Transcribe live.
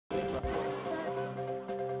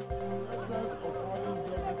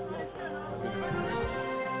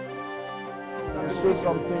say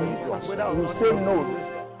something, you say no.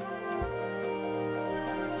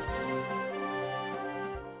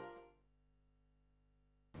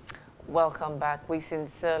 Welcome back. We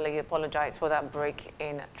sincerely apologize for that break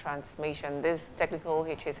in transmission. This technical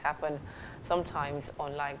hitches happen sometimes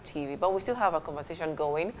on live TV, but we still have a conversation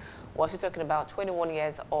going. We're still talking about 21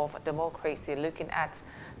 years of democracy, looking at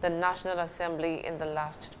the National Assembly in the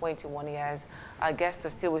last 21 years. Our guests are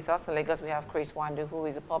still with us. In Lagos, we have Chris Wandu, who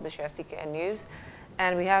is a publisher at CKN News,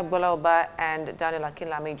 and we have Bola Oba and Daniel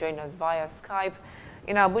Akinlami joining us via Skype.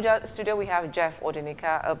 In our Abuja studio, we have Jeff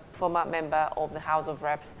Odinika, a former member of the House of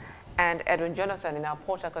Reps, and Edwin Jonathan in our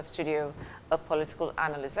Port Harcourt studio, a political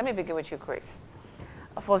analyst. Let me begin with you, Chris.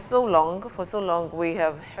 For so long, we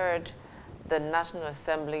have heard the National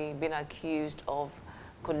Assembly being accused of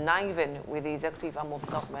conniving with the executive arm of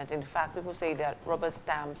government. In fact, people say they're rubber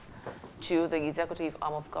stamps to the executive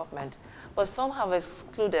arm of government. But some have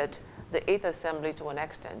excluded the 8th Assembly to an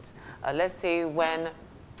extent. Let's say when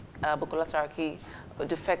Bukola Saraki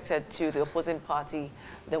defected to the opposing party,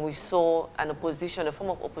 then we saw an opposition, a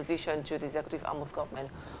form of opposition to the executive arm of government.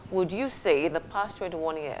 Would you say in the past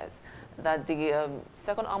 21 years that the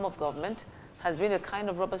second arm of government has been a kind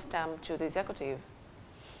of rubber stamp to the executive?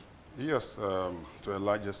 Yes, to a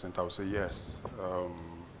large extent, I would say yes.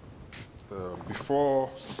 Before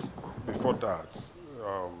that,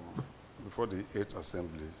 before the 8th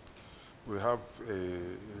Assembly, we have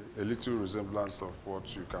a little resemblance of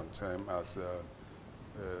what you can term as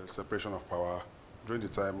separation of power during the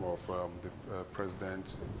time of the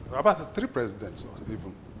president, about 3 presidents,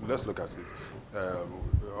 even, let's look at it,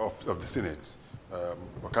 of the Senate.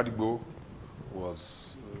 Okadigbo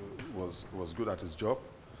was good at his job.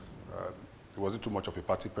 He wasn't too much of a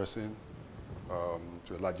party person.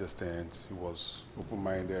 To a large extent, he was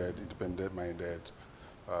open-minded, independent-minded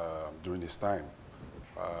during his time.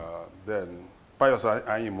 Then Pius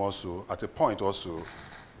Ayim also, at a point also,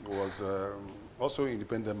 was also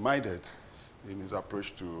independent-minded in his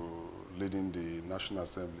approach to leading the National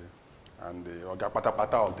Assembly. And the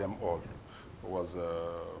Pata of them all was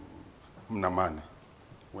Mnamani.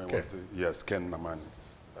 When was the, yes, Ken Mnamani.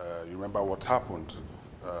 You remember what happened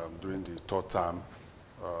during the 3rd term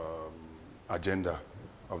agenda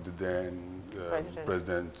of the then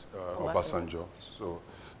President Obasanjo. So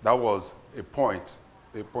that was a point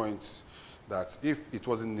that if it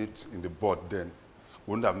wasn't nipped in the bud then,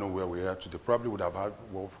 we wouldn't have known where we are today. Probably would have had,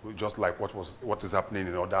 well, just like what is happening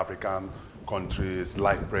in other African countries,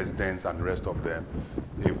 life presidents and the rest of them.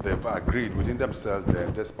 If they've agreed within themselves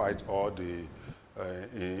then, despite all the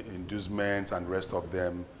inducements and the rest of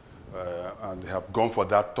them, and they have gone for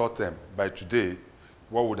that 3rd term, by today,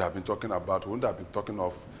 what would have been talking about, we wouldn't have been talking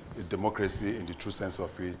of a democracy in the true sense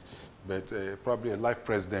of it, but probably a life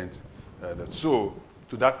president. So,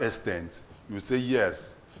 to that extent, you say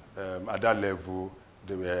yes, at that level,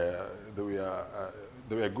 they were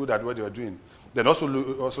good at what they were doing. Then also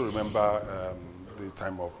remember the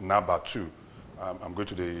time of Naba too. I'm going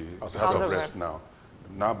to the House of Reps now.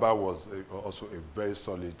 Naba was also a very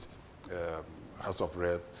solid House of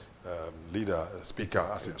Rep leader, speaker,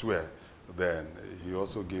 as it were. Then he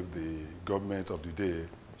also gave the government of the day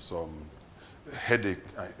some headache.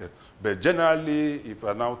 But generally, if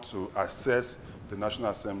we're now to assess the National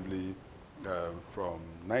Assembly from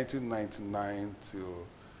 1999 till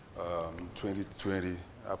 2020,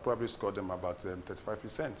 I probably scored them about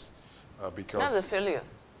 35%. Because that's a failure.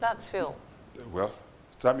 That's fail. Well,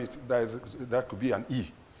 that could be an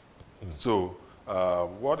E. So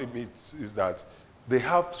what it means is that they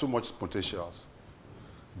have so much potentials,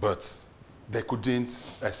 but they couldn't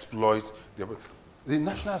exploit the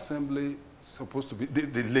National Assembly. Supposed to be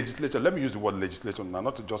the legislature. Let me use the word legislature now,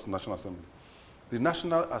 not just National Assembly. The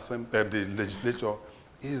National Assembly, the legislature,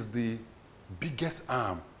 is the biggest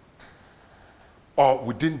arm or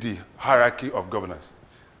within the hierarchy of governance.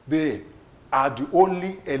 They are the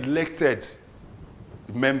only elected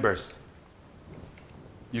members.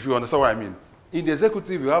 If you understand what I mean. In the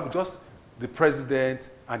executive, you have just the president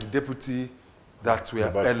and the deputy that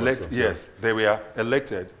were elected. Yes, they were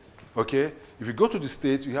elected. Okay? If you go to the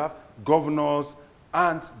states, you have governors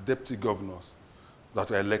and deputy governors that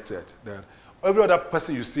were elected. Every other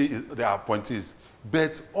person you see, they are appointees.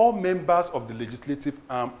 But all members of the legislative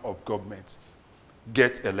arm of government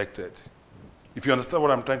get elected. If you understand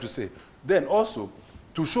what I'm trying to say. Then also,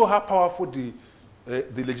 to show how powerful the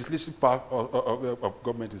legislative part of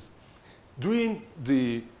government is, during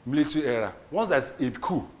the military era, once there's a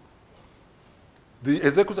coup, the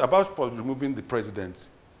executive, about for removing the president,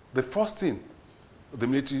 the first thing the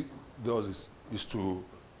military does is to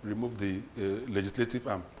remove the legislative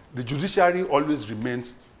arm. The judiciary always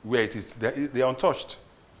remains where it is, they are untouched.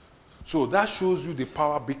 So that shows you the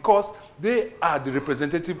power because they are the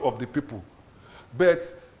representative of the people.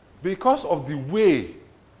 But because of the way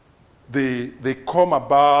they come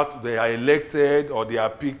about, they are elected or they are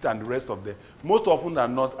picked and the rest of them, most often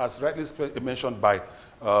than not, as rightly mentioned by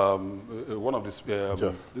one of this,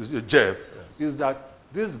 Jeff, is that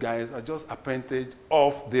these guys are just appointed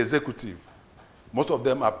of the executive. Most of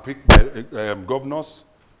them are picked by governors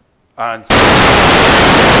and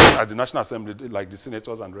at the National Assembly, like the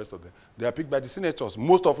senators and the rest of them. They are picked by the senators,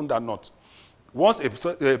 most often than not. Once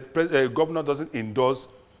a governor doesn't endorse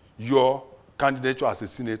your candidature as a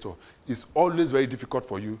senator, it's always very difficult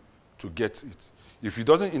for you to get it. If he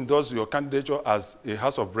doesn't endorse your candidature as a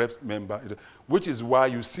House of Reps member, which is why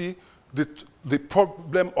you see the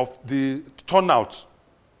problem of the turnout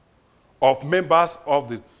of members of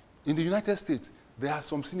the... In the United States, there are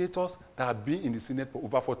some senators that have been in the Senate for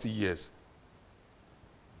over 40 years.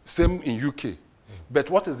 Same in UK. But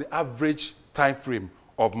what is the average time frame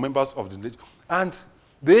of members of the legislature? And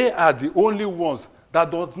they are the only ones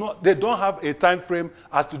that they don't have a time frame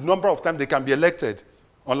as to the number of times they can be elected.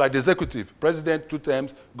 Unlike the executive, president 2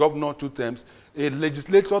 terms, governor 2 terms, a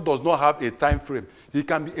legislator does not have a time frame. He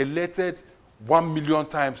can be elected 1 million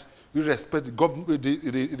times. Irrespective,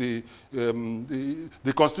 the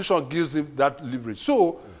Constitution gives him that leverage.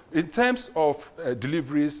 So, in terms of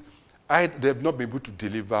deliveries, they have not been able to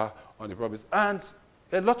deliver on the promise. And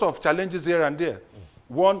a lot of challenges here and there.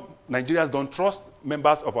 One, Nigerians don't trust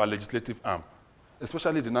members of our legislative arm,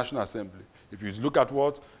 especially the National Assembly. If you look at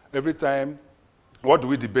every time, what do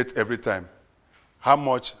we debate every time? How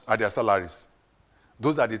much are their salaries?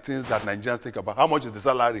 Those are the things that Nigerians think about. How much is the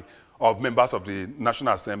salary of members of the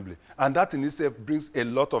National Assembly? And that in itself brings a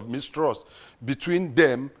lot of mistrust between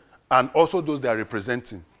them and also those they are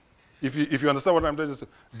representing. If you understand what I'm trying to say,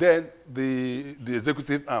 then the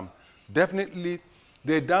executive arm, definitely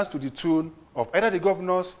they dance to the tune of either the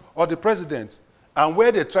governors or the president. And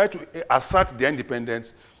where they try to assert their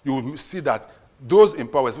independence, you will see that those in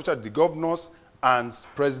power, especially the governors and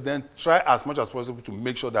president, try as much as possible to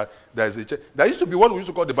make sure that there is a change. There used to be what we used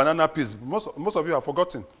to call the banana peels. Most of you have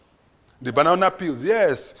forgotten. The banana peels,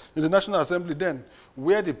 yes, in the National Assembly then,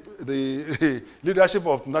 where the leadership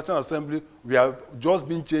of National Assembly, we have just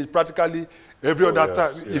been changed practically every other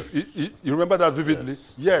time. Yes. If you remember that vividly?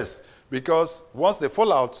 Yes, because once they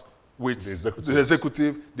fall out with the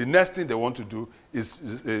executive, the next thing they want to do is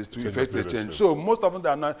to effect a change. So most of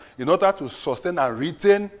them, in order to sustain and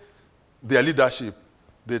retain their leadership,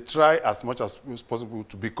 they try as much as possible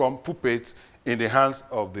to become puppets in the hands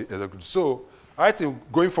of the executive. So I think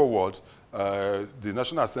going forward, the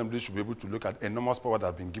National Assembly should be able to look at enormous power that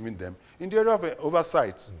has been given them. In the area of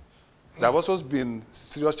oversight, there have also been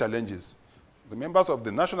serious challenges. The members of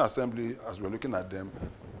the National Assembly, as we're looking at them,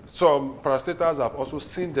 some parastatals have also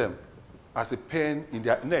seen them as a pain in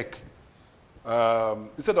their neck.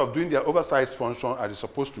 Instead of doing their oversight function as it's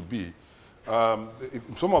supposed to be,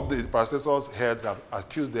 some of the parastatals' heads have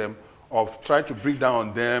accused them of trying to bring down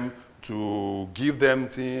on them, to give them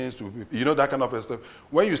things, that kind of stuff.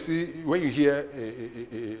 When you hear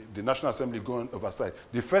the National Assembly going oversight,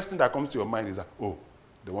 the first thing that comes to your mind is that, oh,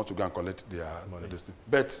 they want to go and collect their money.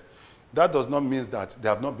 But that does not mean that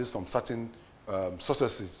there have not been some certain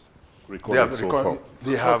successes. In terms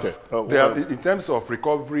of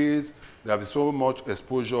recoveries, there have been so much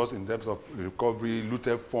exposures in terms of recovery,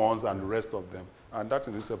 looted funds, and the rest of them. And that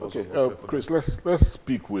in itself also. Chris, let's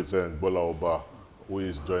speak with Bola Oba, who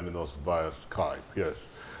is joining us via Skype. Yes.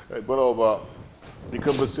 Bola Oba, the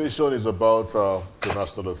conversation is about the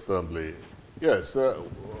National Assembly. Yes,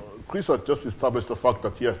 Chris had just established the fact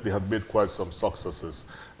that, yes, they had made quite some successes.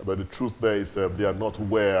 But the truth there is they are not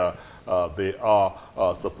where they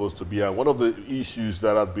are supposed to be. And one of the issues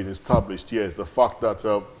that have been established here is the fact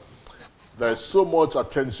that there's so much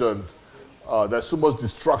attention, there's so much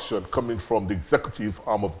distraction coming from the executive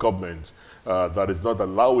arm of government that is not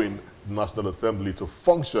allowing the National Assembly to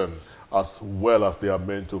function as well as they are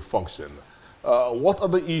meant to function. What are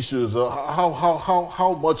the issues?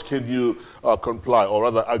 How much can you comply or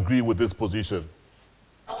rather agree with this position?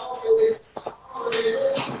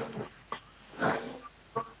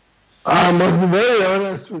 I must be very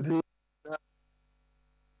honest with you.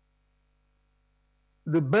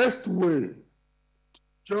 The best way to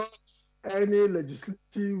judge any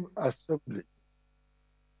legislative assembly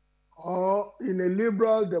or in a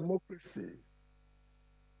liberal democracy,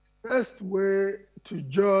 the best way to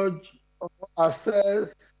judge or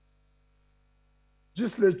assess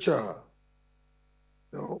legislature,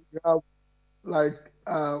 we have, like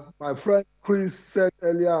my friend Chris said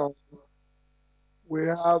earlier on, we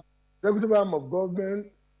have executive arm of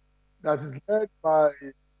government, that is led by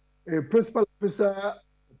a principal officer,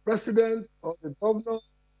 the president or the governor,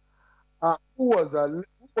 who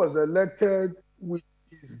was elected with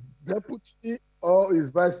his deputy or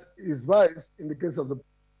his vice in the case of the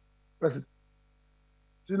president.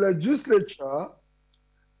 The legislature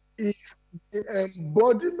is the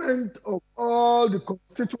embodiment of all the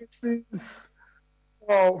constituencies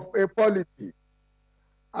of a polity.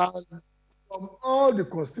 And from all the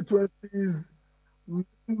constituencies,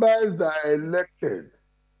 members are elected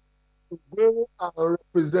to go and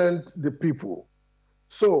represent the people.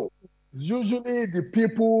 So it's usually the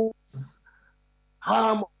people's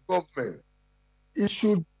arm of government. It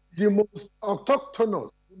should be the most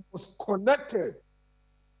autochthonous, the most connected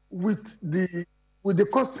with the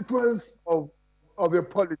constituents of a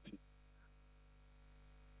polity.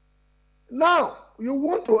 Now, you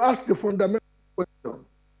want to ask the fundamental question.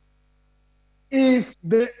 If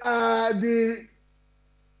they are the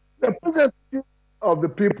representatives of the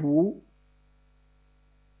people,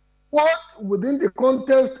 what within the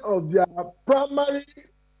context of their primary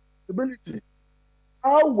responsibility,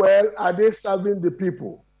 how well are they serving the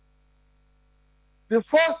people? The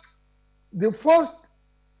first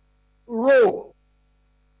role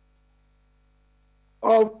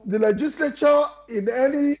of the legislature in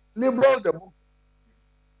any liberal democracy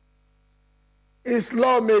is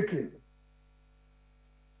lawmaking.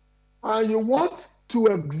 And you want to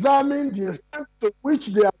examine the extent to which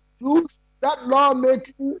they have used that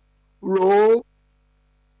lawmaking role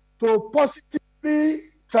to positively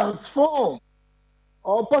transform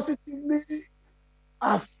or positively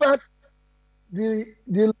affect the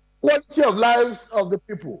quality of lives of the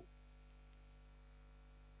people.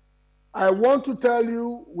 I want to tell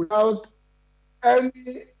you without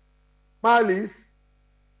any malice,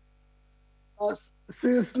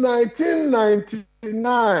 since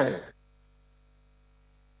 1999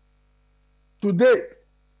 to date,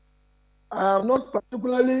 I am not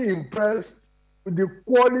particularly impressed with the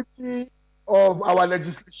quality of our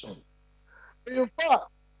legislation. In fact,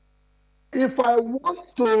 if I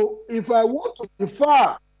want to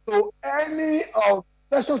defer to any of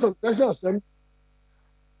sessions of the National Assembly,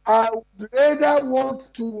 I would rather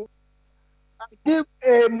want to give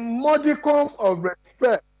a modicum of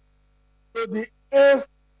respect to the 8th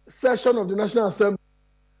session of the National Assembly,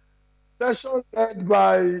 session led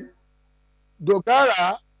by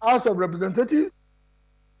Dogara, House of Representatives,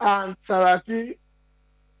 and Saraki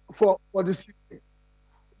for the city.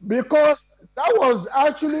 Because that was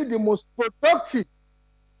actually the most productive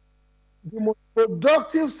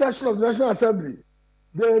session of the National Assembly.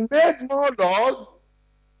 They made more laws,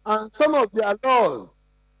 and some of their laws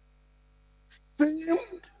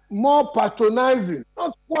seemed more patronizing,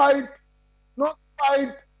 not quite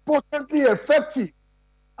potently effective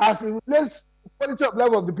as it relates to the quality of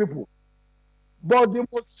life of the people. But the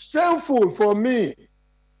most shameful for me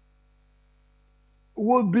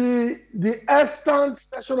would be the extant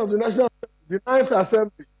session of the National Assembly, the 9th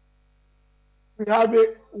Assembly.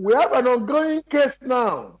 We have an ongoing case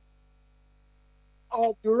now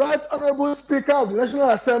of the Right Honorable Speaker of the National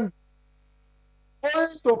Assembly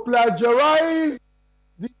going to plagiarize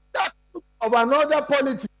the statute of another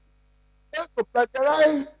polity, going to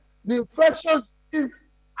plagiarize the Infectious Disease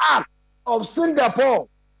Act of Singapore,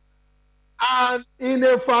 and in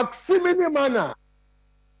a facsimile manner,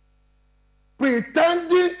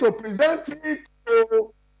 pretending to present it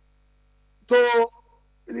to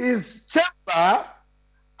his chamber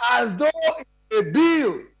as though it's a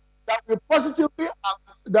bill that will positively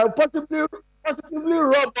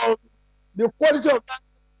rub on the quality of life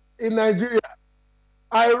in Nigeria.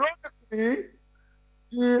 Ironically,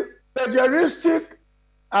 the plagiaristic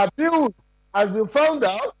abuse has been found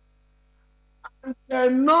out, and the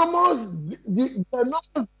enormous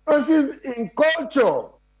differences in culture,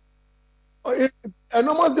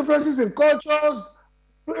 enormous differences in cultures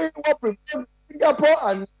between what prevails in Singapore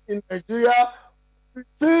and in Nigeria, we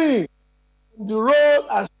see the role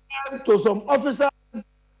assigned to some officers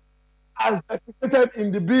as designated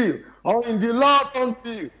in the bill or in the law on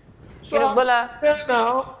bill. So yeah, Bola,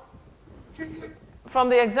 now, from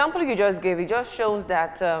the example you just gave, it just shows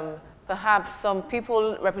that perhaps some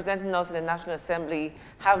people representing us in the National Assembly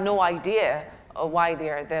have no idea of why they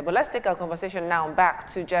are there. But let's take our conversation now back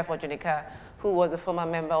to Jeff Ojunika, who was a former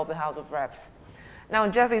member of the House of Reps. Now,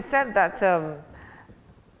 Jeff, he said that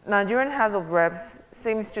Nigerian House of Reps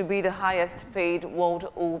seems to be the highest paid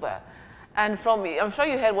world over. And from, I'm sure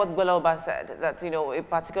you heard what Gweloba said, that, you know, a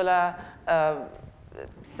particular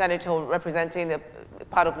senator representing a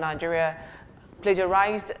part of Nigeria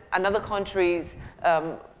plagiarized another country's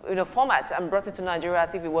format and brought it to Nigeria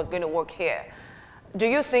as if it was going to work here. Do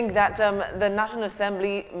you think that the National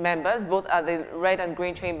Assembly members, both at the red and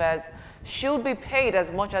green chambers, should be paid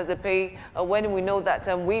as much as they pay when we know that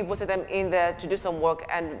we voted them in there to do some work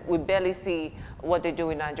and we barely see what they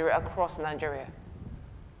do in Nigeria, across Nigeria?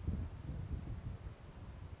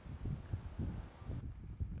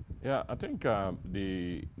 Yeah, I think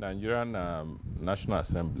the Nigerian National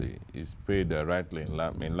Assembly is paid rightly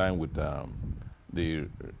in line with the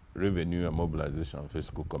Revenue and Mobilization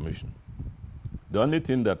Fiscal Commission. The only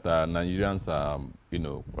thing that Nigerians, you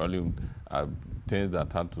know, probably things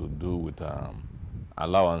that had to do with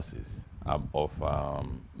allowances of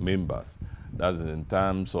members. That's in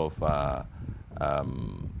terms of the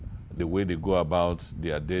way they go about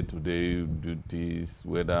their day-to-day duties,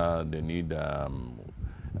 whether they need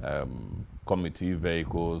committee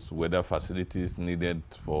vehicles, whether facilities needed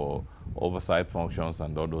for oversight functions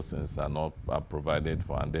and all those things are provided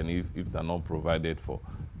for. And then if they're not provided for,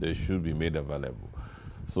 they should be made available.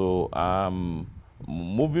 So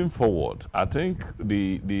moving forward, I think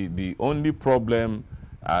the only problem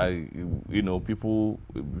you know, people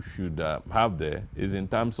should have there is in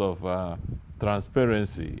terms of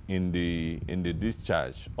transparency in the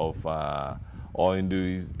discharge of or in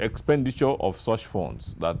the expenditure of such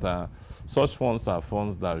funds. That such funds are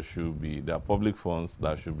funds that should be, they are public funds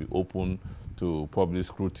that should be open to public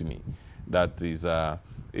scrutiny. That is,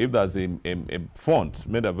 if there's a fund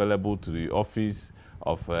made available to the office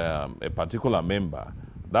of a particular member,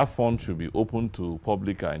 that fund should be open to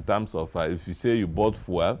public in terms of if you say you bought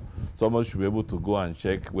fuel, someone should be able to go and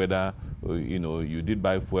check whether you know, you did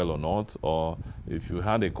buy fuel or not, or if you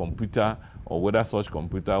had a computer, or whether such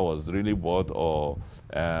computer was really bought, or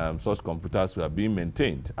such computers were being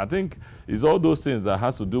maintained. I think it's all those things that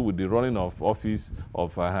has to do with the running of office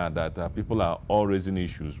of that people are all raising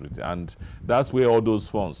issues with, and that's where all those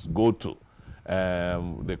funds go to.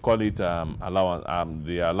 They call it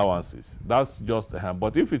the allowances. That's just,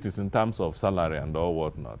 but if it is in terms of salary and all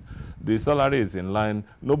whatnot, the salary is in line.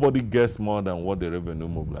 Nobody gets more than what the Revenue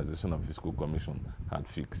Mobilization and Fiscal Commission had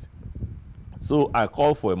fixed. So I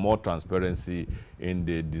call for a more transparency in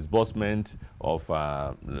the disbursement of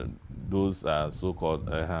those so-called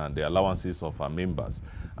the allowances of our members.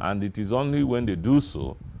 And it is only when they do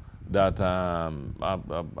so that,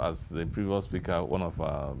 as the previous speaker, one of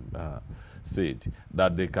said,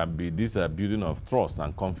 that there can be this building of trust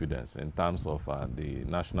and confidence in terms of the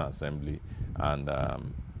National Assembly and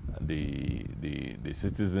the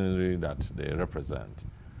citizenry that they represent.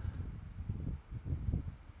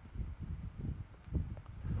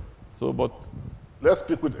 So, but let's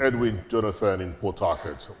speak with Edwin Jonathan in Port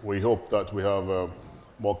Harcourt. We hope that we have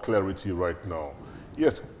more clarity right now.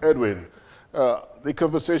 Yes, Edwin, the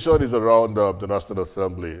conversation is around the National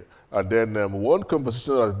Assembly. And then one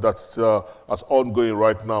conversation that's ongoing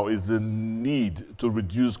right now is the need to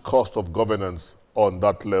reduce cost of governance on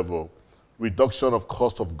that level. Reduction of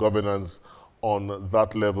cost of governance on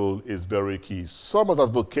that level is very key. Some have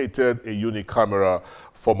advocated a unicameral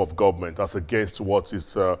form of government as against what is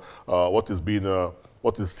seen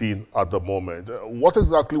at the moment. What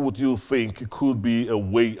exactly would you think could be a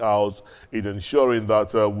way out in ensuring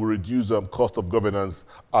that we reduce cost of governance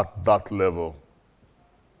at that level?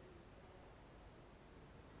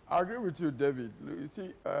 I agree with you, David. You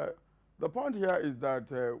see, the point here is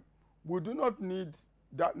that we do not need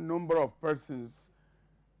that number of persons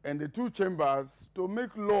in the two chambers to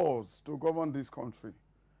make laws to govern this country.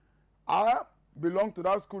 I belong to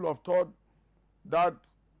that school of thought that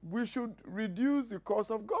we should reduce the cost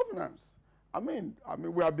of governance. I mean,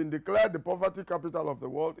 we have been declared the poverty capital of the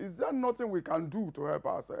world. Is there nothing we can do to help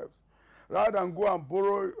ourselves? Rather than go and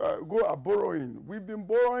borrowing. We've been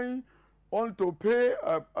borrowing on to pay,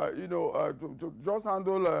 to just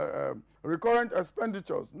handle recurrent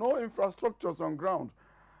expenditures, no infrastructures on ground.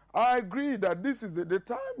 I agree that this is the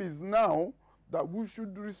time is now that we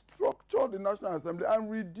should restructure the National Assembly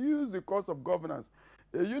and reduce the cost of governance.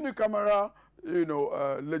 A unicameral,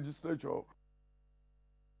 legislature.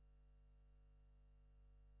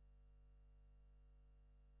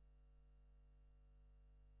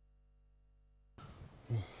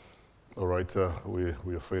 All right,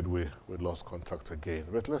 we're afraid we lost contact again.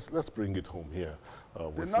 But let's bring it home here.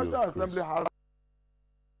 The National Assembly has,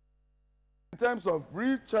 in terms of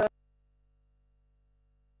reach, at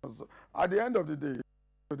the end of the day,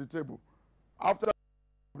 to the table. After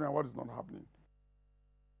what is not happening?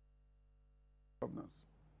 Governance.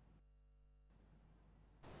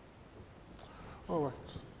 All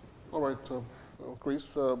right,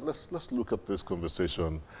 Chris. Let's look at this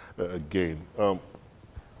conversation again.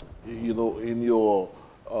 In your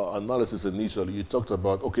analysis initially, you talked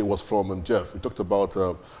about, okay, it was from Jeff, you talked about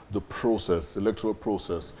the process, electoral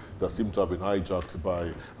process that seemed to have been hijacked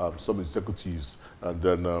by some executives, and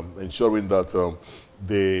then ensuring that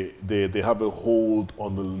they have a hold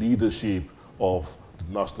on the leadership of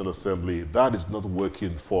the National Assembly. That is not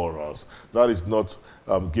working for us. That is not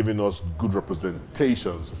giving us good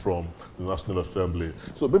representations from the National Assembly.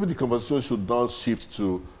 So maybe the conversation should now shift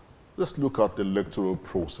to, let's look at the electoral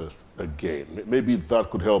process again. Maybe that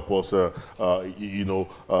could help us,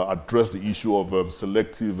 address the issue of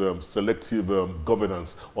selective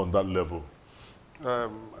governance on that level.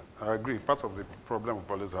 I agree. Part of the problem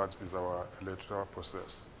we've always had is our electoral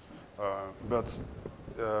process. But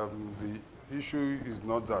the issue is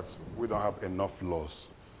not that we don't have enough laws,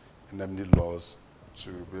 indemnity laws,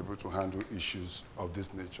 to be able to handle issues of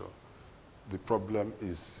this nature. The problem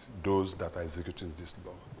is those that are executing this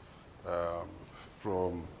law.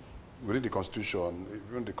 From within the Constitution,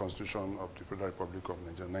 even the Constitution of the Federal Republic of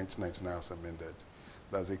Nigeria, 1999 as amended,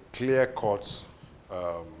 there's a clear-cut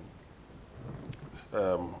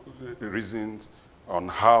reasons on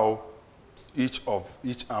how each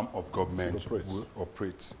arm of government will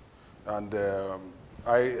operate. And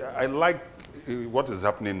I like what is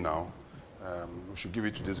happening now. We should give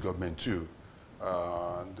it to this government too.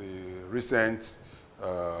 The recent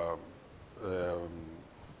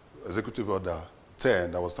Executive Order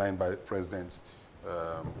 10 that was signed by President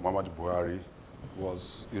Muhammadu Buhari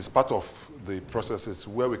is part of the processes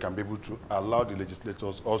where we can be able to allow the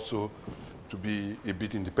legislators also to be a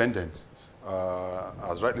bit independent.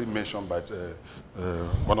 As rightly mentioned by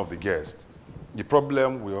one of the guests, the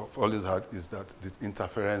problem we have always had is that the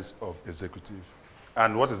interference of executive.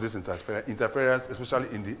 And what is this interference? Interference, especially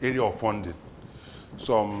in the area of funding.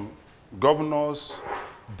 Some governors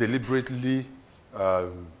deliberately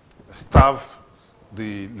starve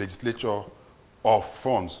the legislature of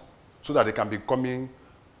funds so that they can be coming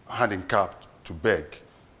hand-in-capped to beg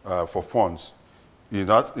for funds. In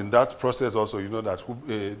that process also, you know that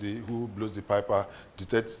who blows the piper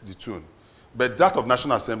dictates the tune. But that of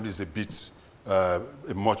National Assembly is a bit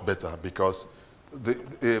much better, because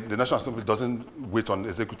the National Assembly doesn't wait on the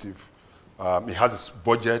executive. It has its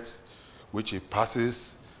budget, which it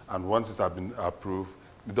passes, and once it has been approved,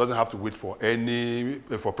 it doesn't have to wait for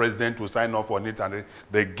for president to sign off on it, and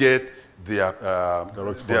they get their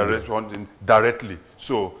responding directly.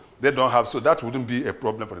 So they don't have, so that wouldn't be a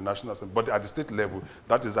problem for the National Assembly. But at the state level,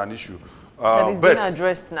 that is an issue. That is being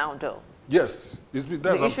addressed now, though. Yes, the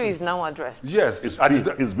issue is now addressed. Yes, it's been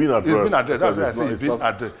addressed. It's been addressed. That's why I say it's been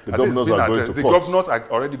addressed. The governors are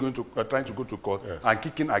already trying to go to court, yes, and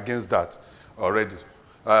kicking against that already.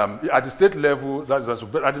 At the state level, that is also,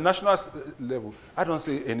 but at the national level, I don't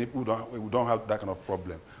say we don't have that kind of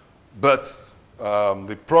problem. But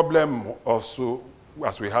the problem also,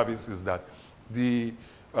 as we have, is that the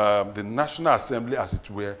National Assembly, as it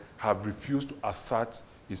were, have refused to assert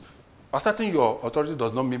is. Asserting your authority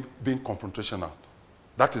does not mean being confrontational.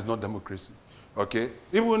 That is not democracy. Okay?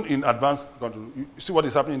 Even in advanced countries, you see what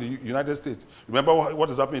is happening in the United States. Remember what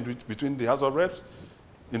is happening between the House of Reps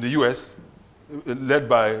in the US, led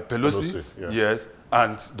by Pelosi, yeah, yes,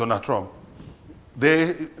 and Donald Trump.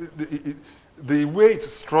 The way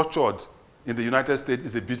it's structured in the United States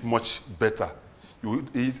is a bit much better.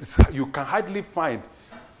 You can hardly find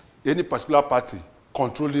any particular party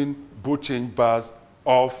controlling both chambers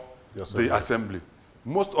of the assembly.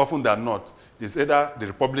 Most often than not, it's either the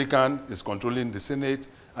Republican is controlling the Senate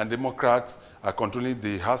and Democrats are controlling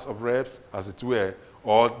the House of Reps, as it were,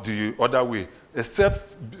 or the other way.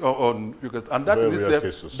 Except on, and that in itself,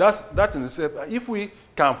 that in itself, if we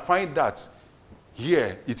can find that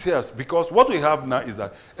here, it helps, because what we have now is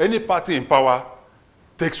that any party in power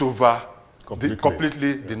takes over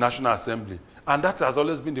completely the National Assembly, and that has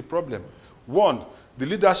always been the problem. One, the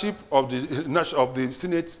leadership of the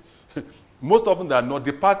Senate, most often than not,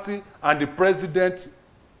 the party and the president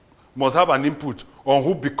must have an input on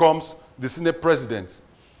who becomes the Senate president.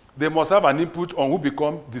 They must have an input on who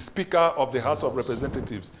becomes the Speaker of the House of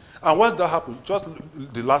Representatives. And when that happened, just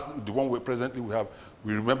the one we presently have,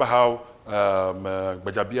 we remember how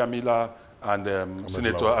Bajabia Mila and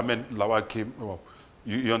Senator Ahmed Lawal came.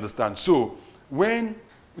 You understand? So when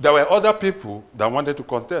there were other people that wanted to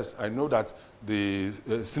contest, I know that the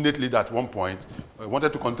Senate leader at one point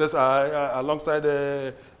wanted to contest alongside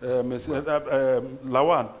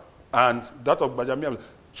Lawan and that of Bajamia.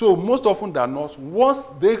 So most often than not, once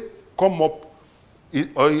they come up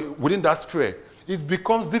within that sphere, it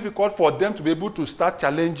becomes difficult for them to be able to start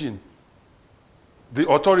challenging the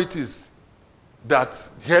authorities that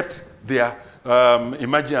helped their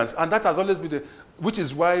emergence. And that has always been which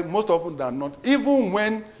is why most often than not, even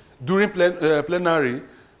when during plenary,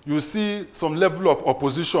 you see some level of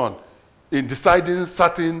opposition in deciding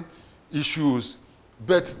certain issues,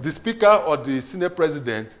 but the speaker or the Senate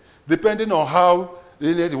president, depending on how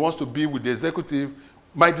he wants to be with the executive,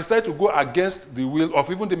 might decide to go against the will of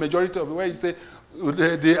even the majority of it, where you say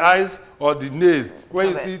the ayes or the nays. When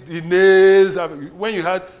you see the nays, when you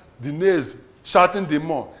had the nays shouting the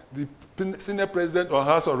more, the Senate president or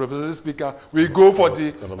House of Representatives speaker will go for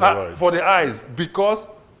the ayes, because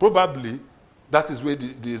probably that is where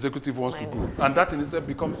the executive wants to go. And that in itself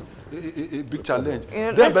becomes a big challenge.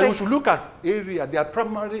 Then we should look at their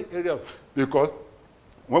primary area, because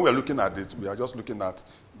when we're looking at this, we are just looking at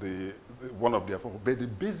one of their functions. But the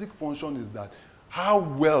basic function is that how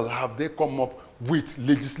well have they come up with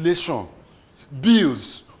legislation,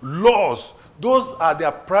 bills, laws. Those are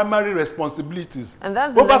their primary responsibilities. And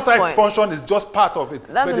that's the oversight function is just part of it.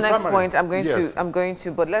 That's the next point I'm going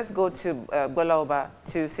to, but let's go to Bola Oba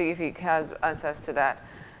to see if he has answers to that.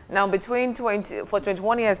 Now, for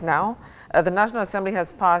 21 years now, the National Assembly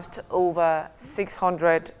has passed over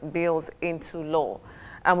 600 bills into law.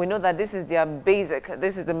 And we know that this is their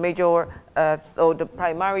this is the major or the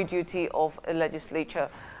primary duty of a legislature.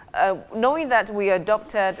 Knowing that we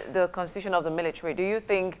adopted the constitution of the military, do you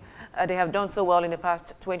think they have done so well in the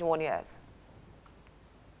past 21 years?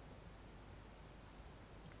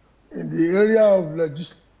 In the area of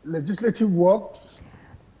legislative works,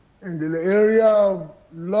 in the area of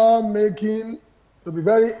lawmaking, to be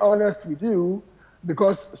very honest with you,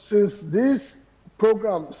 because since this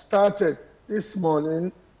program started this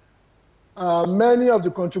morning, many of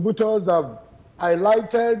the contributors have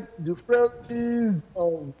highlighted the frailties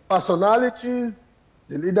of personalities,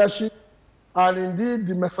 the leadership, and indeed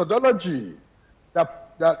the methodology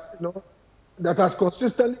that has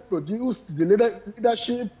consistently produced the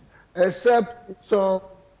leadership, except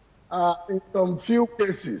in some few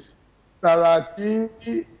cases.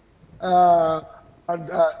 Saraki, and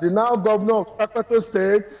the now governor of Sokoto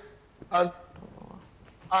State, and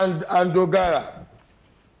Dogara.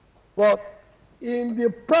 But in the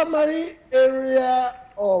primary area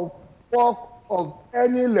of work of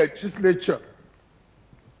any legislature,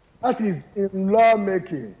 that is in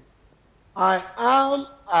lawmaking, I am,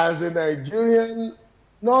 as a Nigerian,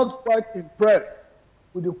 not quite impressed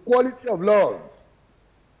with the quality of laws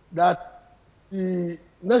that the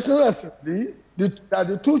National Assembly, that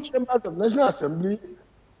the two chambers of National Assembly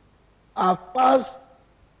have passed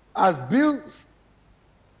as bills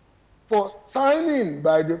for signing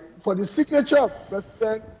for the signature of the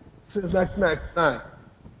President since 1999.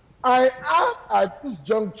 I am at this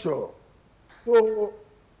juncture to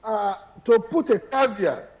put a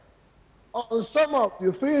caveat on some of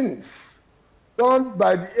the things done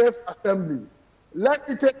by the 8th Assembly. Let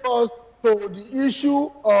me take us to the issue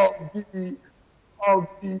of the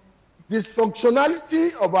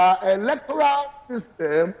dysfunctionality of our electoral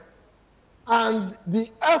system and the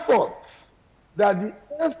efforts that the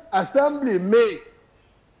 8th Assembly made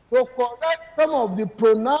to correct some of the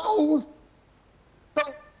pronounced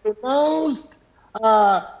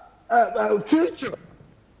features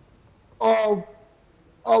of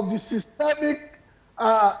the systemic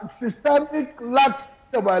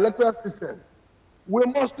laxity of our electoral system. We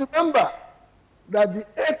must remember that the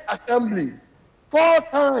 8th Assembly 4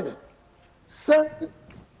 times sent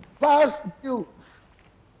past bills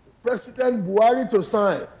to President Buhari to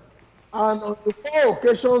sign, and on the 4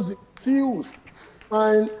 occasions he refused to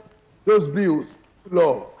sign those bills to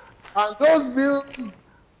law. And those bills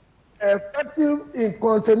are effective in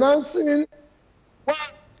countenancing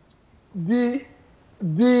the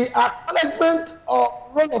acknowledgement of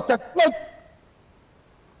role of technology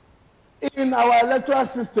in our electoral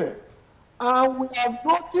system. And we have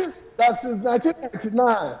noticed that since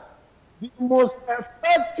 1999, the most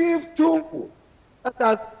effective tool that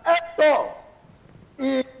has helped us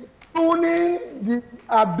in tuning the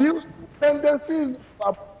abuse tendencies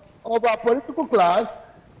of our political class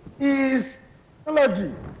is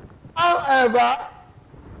technology. However,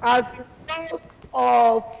 as a result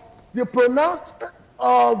of the pronouncement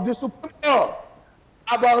of the Supreme Court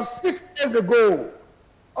about 6 years ago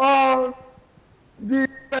on the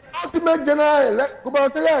penultimate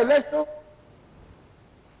gubernatorial election,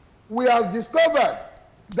 we have discovered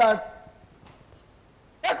that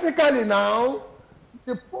technically now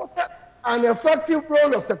the potent and effective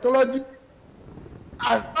role of technology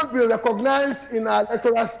has not been recognized in our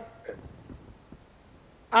electoral system.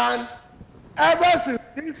 And ever since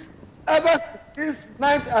this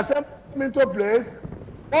 9th Assembly came into place,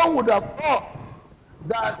 one would have thought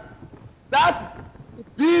that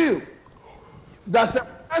bill that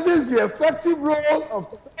recognizes the effective role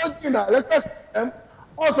of technology in our electoral system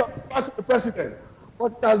also applies to the president,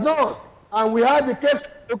 but it has not. And we had the case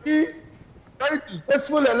of Turkey, very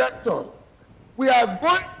disgraceful election. We are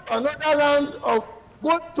going to another round of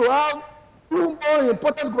going to have two more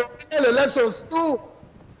important governmental elections too,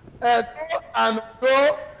 and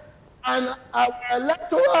our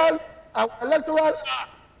electoral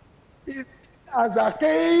is as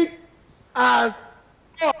archaic as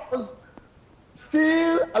us,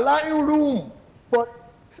 still allowing room for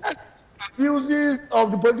excessive abuses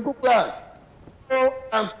of the political class. So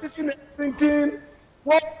I'm sitting there thinking,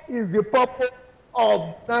 what is the purpose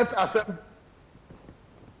of that assembly?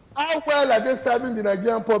 How well are they serving the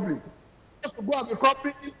Nigerian public? Just to go and be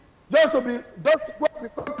copying, just to go and be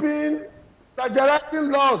copying,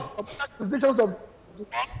 plagiarizing laws from other jurisdictions of the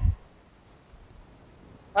world.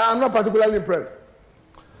 I'm not particularly impressed.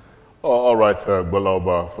 Oh, all right,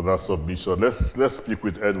 Gbolaoba, for that submission. Let's speak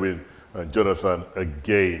with Edwin and Jonathan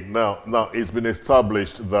again. Now it's been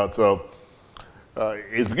established that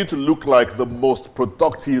it's beginning to look like the most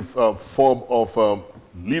productive form of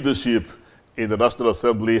leadership in the National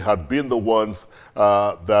Assembly had been the ones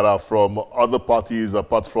that are from other parties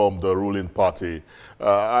apart from the ruling party.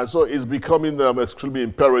 And so it's becoming extremely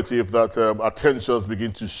imperative that attentions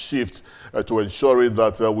begin to shift to ensuring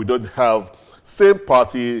that we don't have same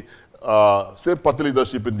party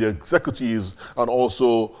leadership in the executives and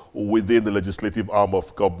also within the legislative arm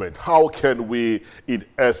of government. How can we, in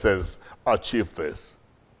essence, achieve this?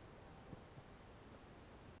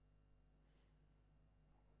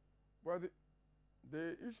 Well,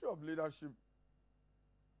 the issue of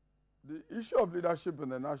leadership in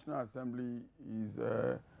the National Assembly is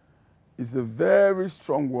a very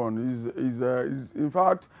strong one. In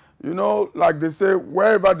fact, you know, like they say,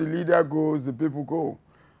 wherever the leader goes, the people go.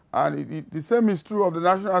 And the same is true of the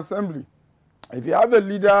National Assembly. If you have a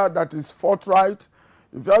leader that is forthright,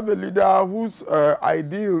 if you have a leader whose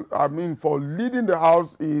ideal, for leading the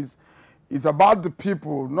House is about the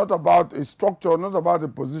people, not about a structure, not about a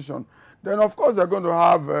position, then of course they're going to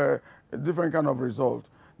have a different kind of result.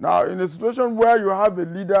 Now, in a situation where you have a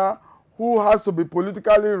leader who has to be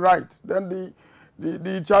politically right, then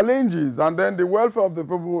the challenges and then the welfare of the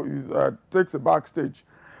people takes a backstage.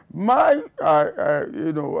 My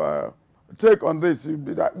take on this would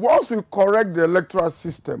be that once we correct the electoral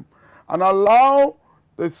system and allow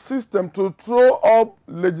the system to throw up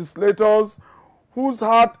legislators whose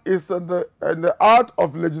heart is in the art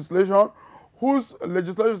of legislation, whose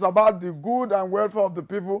legislation is about the good and welfare of the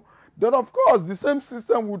people, then of course the same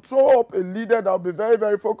system will throw up a leader that will be very,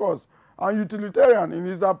 very focused and utilitarian in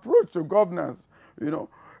his approach to governance. You know,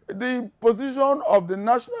 the position of the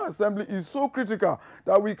National Assembly is so critical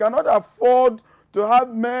that we cannot afford to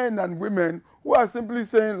have men and women who are simply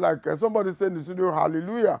saying, like somebody said in the studio,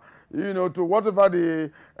 hallelujah, you know, to whatever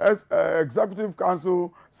the Executive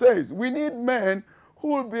Council says. We need men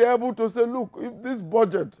who will be able to say, look, if this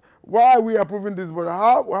budget, why are we approving this budget?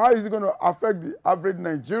 How is it going to affect the average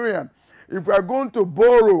Nigerian? If we are going to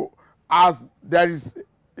borrow as there is,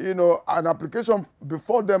 you know, an application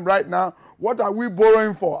before them right now, what are we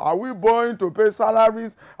borrowing for? Are we borrowing to pay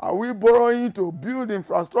salaries? Are we borrowing to build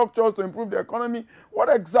infrastructures to improve the economy? What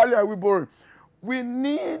exactly are we borrowing? We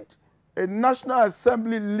need a National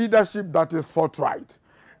Assembly leadership that is forthright.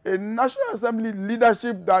 A National Assembly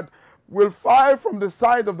leadership that will fight from the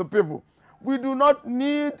side of the people. We do not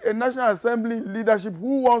need a National Assembly leadership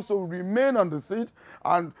who wants to remain on the seat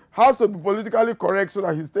and has to be politically correct so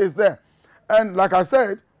that he stays there. And like I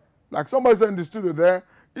said, like somebody said in the studio there,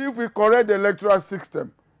 if we correct the electoral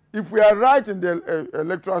system, if we are right in the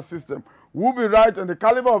electoral system, we'll be right in the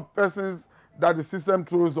caliber of persons that the system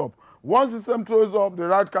throws up. Once the system throws up the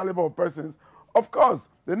right caliber of persons, of course,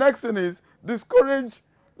 the next thing is discourage,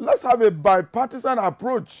 let's have a bipartisan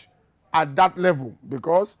approach at that level,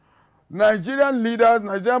 because Nigerian leaders,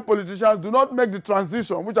 Nigerian politicians do not make the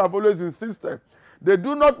transition, which I've always insisted. They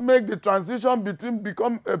do not make the transition between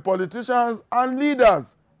become politicians and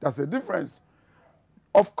leaders. That's a difference.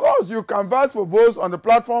 Of course, you canvass for votes on the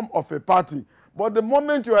platform of a party, but the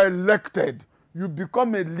moment you are elected, you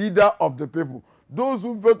become a leader of the people. Those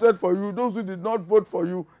who voted for you, those who did not vote for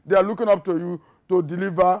you, they are looking up to you to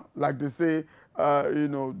deliver, like they say,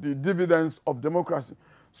 the dividends of democracy.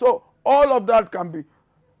 So all of that can be,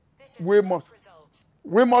 we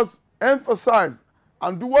must emphasize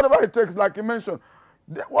and do whatever it takes, like you mentioned.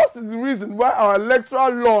 What is the reason why our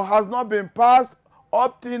electoral law has not been passed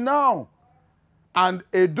up till now? And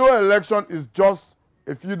Edo election is just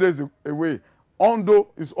a few days away. Ondo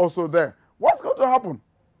is also there. What's going to happen?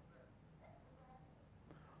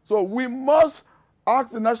 So we must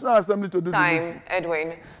ask the National Assembly to do the needful. Time,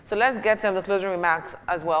 Edwin. So let's get the closing remarks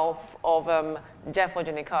as well of Jeff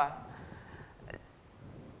Ojenika.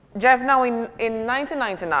 Jeff, now in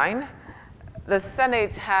 1999, the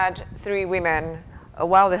Senate had 3 women,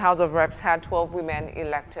 while the House of Reps had 12 women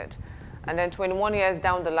elected. And then 21 years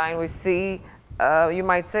down the line, we see, you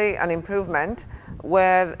might say, an improvement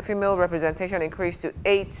where female representation increased to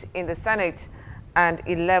 8 in the Senate and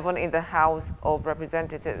 11 in the House of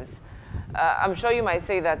Representatives. I'm sure you might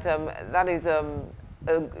say that that is a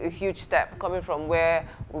huge step coming from where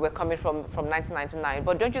we were coming from 1999.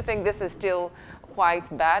 But don't you think this is still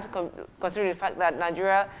quite bad, considering the fact that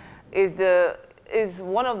Nigeria is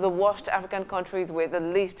one of the worst African countries with the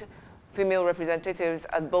least female representatives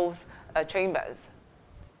at both chambers?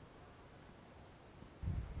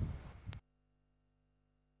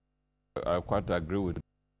 I quite agree with the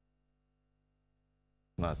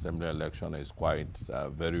Assembly election is quite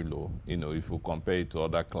very low. You know, if you compare it to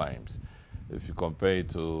other climes, if you compare it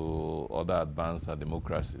to other advanced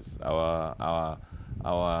democracies, our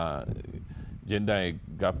gender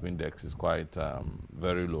gap index is quite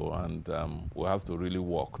very low, and we have to really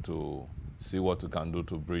work to see what we can do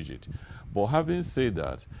to bridge it. But having said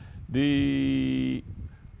that, we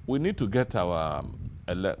need to get our,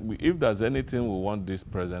 if there's anything we want this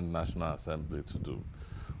present National Assembly to do,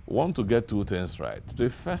 we want to get 2 things right. The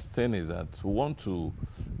first thing is that we want to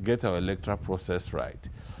get our electoral process right.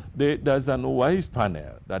 There's an OIS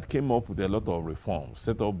panel that came up with a lot of reforms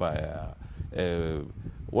set up by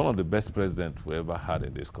one of the best presidents we ever had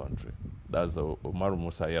in this country. That's Umaru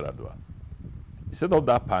Musa Yar'Adua. He set up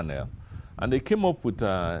that panel, and they came up with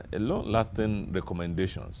a long-lasting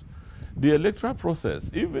recommendations. The electoral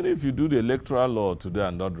process, even if you do the electoral law today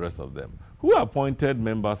and not the rest of them, who appointed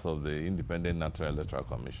members of the Independent National Electoral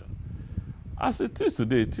Commission? As it is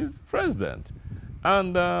today, it is the president.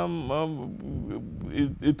 And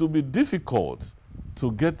it will be difficult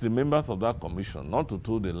to get the members of that commission not to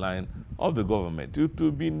toe the line of the government. It will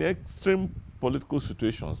be in extreme political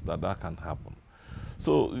situations that can happen.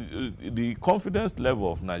 So the confidence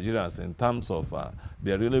level of Nigerians in terms of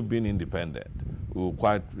their really being independent will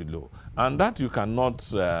quite be low. And that you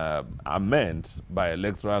cannot amend by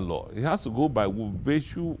electoral law. It has to go by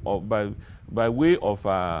virtue of, by way of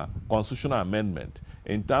constitutional amendment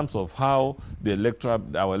in terms of how the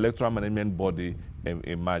our electoral management body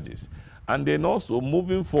emerges. And then also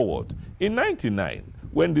moving forward, in 1999,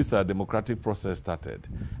 when this democratic process started,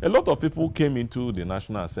 a lot of people came into the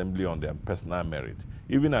National Assembly on their personal merit,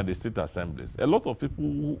 even at the state assemblies. A lot of people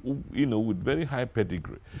who, you know, with very high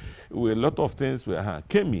pedigree, with a lot of things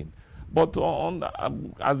came in. But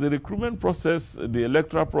as the recruitment process, the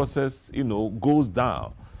electoral process, you know, goes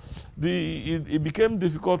down, it became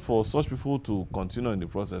difficult for such people to continue in the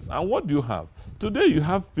process. And what do you have? Today you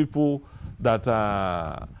have people that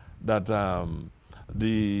are not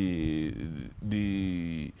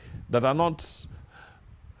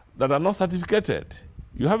certificated.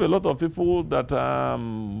 You have a lot of people that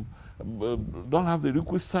don't have the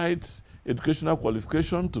requisite educational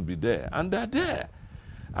qualification to be there, and they're there.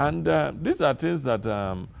 And these are things that,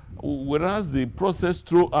 whereas the process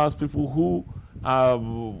throws us people who are,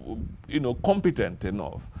 you know, competent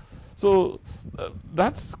enough. So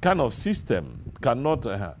that kind of system cannot.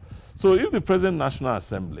 So if the present National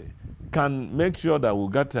Assembly can make sure that we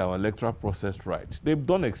get our electoral process right, they've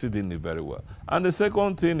done exceedingly very well. And the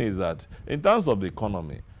second thing is that in terms of the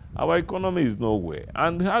economy, our economy is nowhere.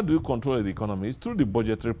 And how do you control the economy? It's through the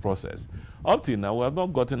budgetary process. Up till now, we have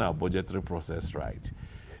not gotten our budgetary process right.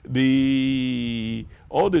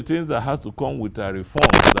 All the things that has to come with a reform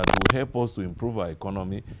that will help us to improve our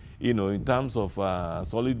economy, you know, in terms of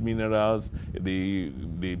solid minerals, the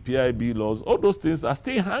PIB laws, all those things are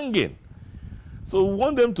still hanging. So we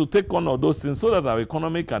want them to take on all those things so that our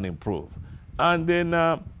economy can improve. And then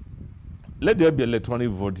let there be electronic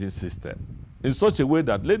voting system in such a way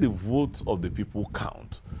that let the vote of the people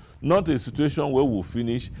count. Not a situation where we'll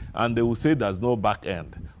finish and they will say there's no back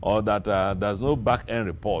end, or that there's no back end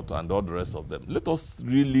report and all the rest of them. Let us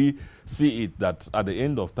really see it that at the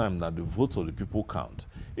end of time that the votes of the people count.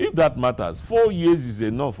 If that matters, 4 years is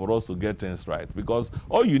enough for us to get things right, because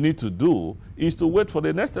all you need to do is to wait for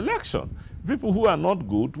the next election. People who are not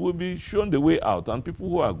good will be shown the way out, and people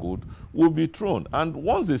who are good will be thrown. And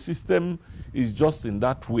once the system is just in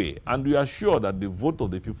that way, and we are sure that the vote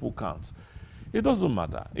of the people counts, it doesn't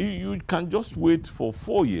matter. You can just wait for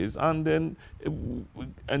 4 years and then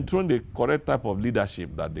enthrone the correct type of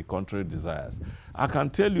leadership that the country desires. I can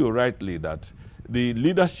tell you rightly that the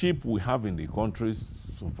leadership we have in the country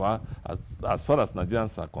so far as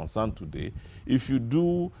Nigerians are concerned today, if you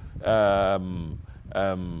do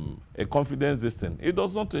a confidence this thing. It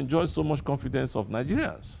does not enjoy so much confidence of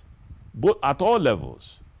Nigerians, but at all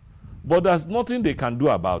levels. But there's nothing they can do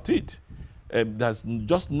about it. There's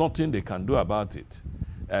just nothing they can do about it.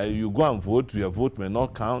 You go and vote, your vote may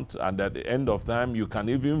not count, and at the end of time, you can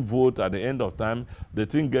even vote. At the end of time, the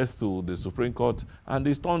thing gets to the Supreme Court, and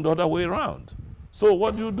it's turned the other way around. So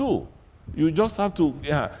what do? You just have to,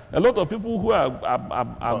 a lot of people who are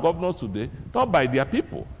governors today, not by their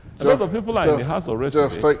people. A lot of people are in the House already,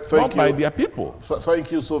 not by their people.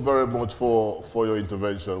 Thank you so very much for your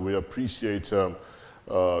intervention. We appreciate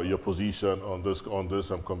your position on this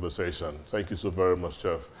conversation. Thank you so very much,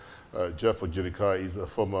 Jeff. Jeff Ojinika is a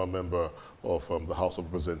former member of the House of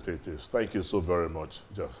Representatives. Thank you so very much,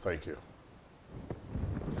 Jeff. Thank you.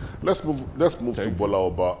 Let's move to Bola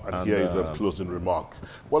Oba and hear his closing remark.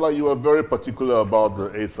 Bola, you are very particular about the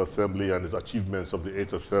 8th Assembly and its achievements of the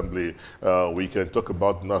 8th Assembly. We can talk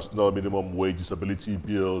about National Minimum Wage Disability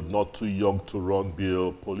Bill, Not Too Young to Run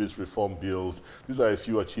Bill, police reform bills. These are a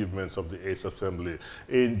few achievements of the 8th Assembly.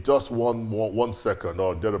 In just one second,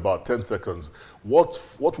 or there about 10 seconds, what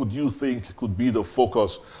would you think could be the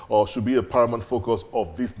focus or should be a paramount focus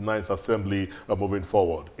of this 9th Assembly moving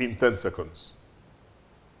forward? In 10 seconds.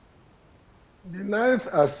 The 9th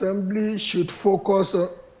Assembly should focus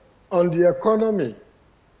on the economy.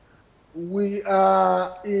 We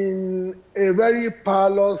are in a very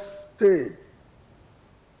parlous state,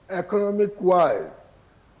 economic-wise,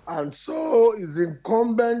 and so it's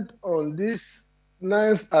incumbent on this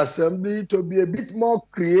 9th Assembly to be a bit more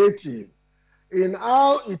creative in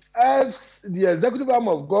how it helps the executive arm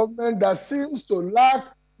of government that seems to lack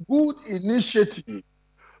good initiative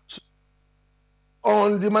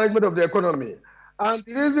on the management of the economy. And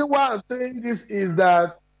the reason why I'm saying this is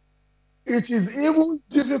that it is even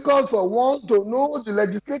difficult for one to know the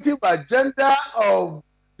legislative agenda of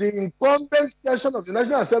the incumbent session of the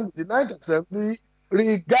National Assembly, the 9th Assembly,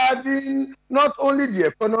 regarding not only the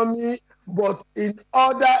economy, but in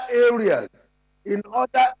other areas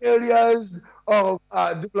of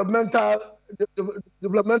developmental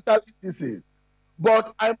indices.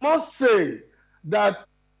 But I must say that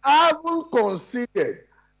having considered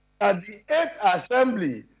that the 8th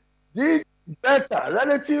Assembly did better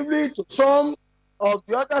relatively to some of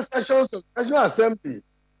the other sessions of the National Assembly,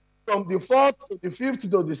 from the 4th to the 5th to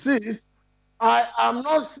the 6th, I am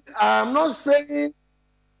not saying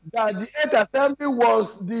that the 8th Assembly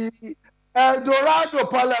was the El Dorado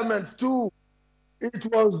Parliament too. It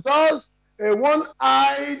was just a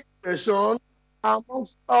one-eyed session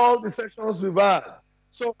amongst all the sessions we've had.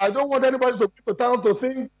 So I don't want anybody to go to town to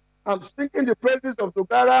think I'm singing the praises of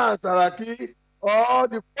Dogara and Saraki or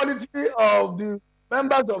the quality of the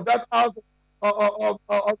members of that house of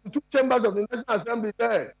the two chambers of the National Assembly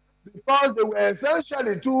there, because they were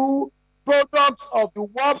essentially two products of the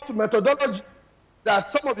warped methodology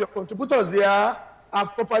that some of your contributors here are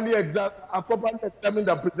properly examined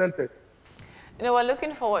and presented. You know, we're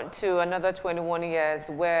looking forward to another 21 years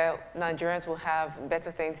where Nigerians will have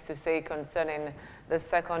better things to say concerning the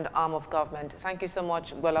second arm of government. Thank you so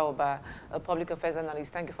much, Bola Oba, a public affairs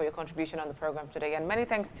analyst. Thank you for your contribution on the program today. And many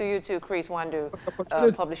thanks to you too, Chris Wandu,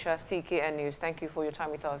 publisher, CKN News. Thank you for your time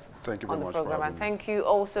with us on the program. And thank you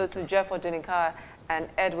also to Jeff Ojinika and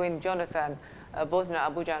Edwin Jonathan, both in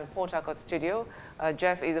Abuja and Port Harcourt studio.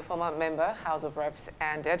 Jeff is a former member, House of Reps,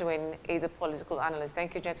 and Edwin is a political analyst.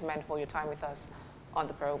 Thank you, gentlemen, for your time with us on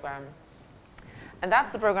the program. And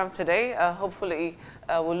that's the program today. Hopefully,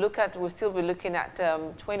 we'll still be looking at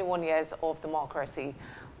 21 years of democracy.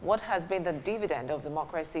 What has been the dividend of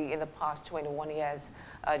democracy in the past 21 years?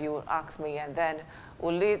 You will ask me, and then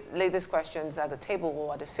we'll lay these questions at the table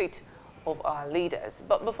or at the feet of our leaders.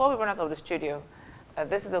 But before we run out of the studio,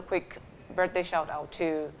 this is a quick birthday shout out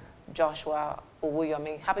to Joshua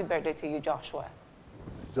Owuyomi. Happy birthday to you, Joshua.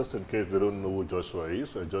 Just in case they don't know who Joshua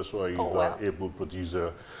is, Joshua is able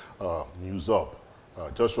producer, News Up.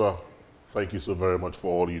 Joshua, thank you so very much for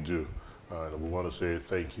all you do. We want to say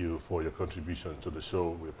thank you for your contribution to the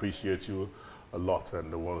show. We appreciate you a lot, and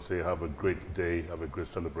we want to say have a great day, have a great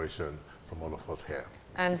celebration from all of us here.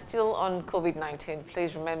 And still on COVID-19,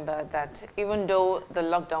 please remember that even though the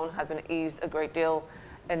lockdown has been eased a great deal,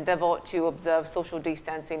 endeavor to observe social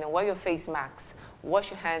distancing and wear your face masks.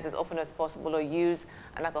 Wash your hands as often as possible or use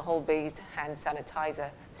an alcohol-based hand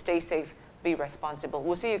sanitizer. Stay safe, be responsible.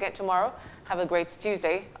 We'll see you again tomorrow. Have a great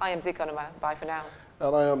Tuesday. I am Zikonoma. Bye for now.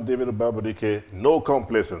 And I am David Obabadike. No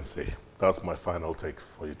complacency. That's my final take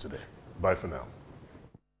for you today. Bye for now.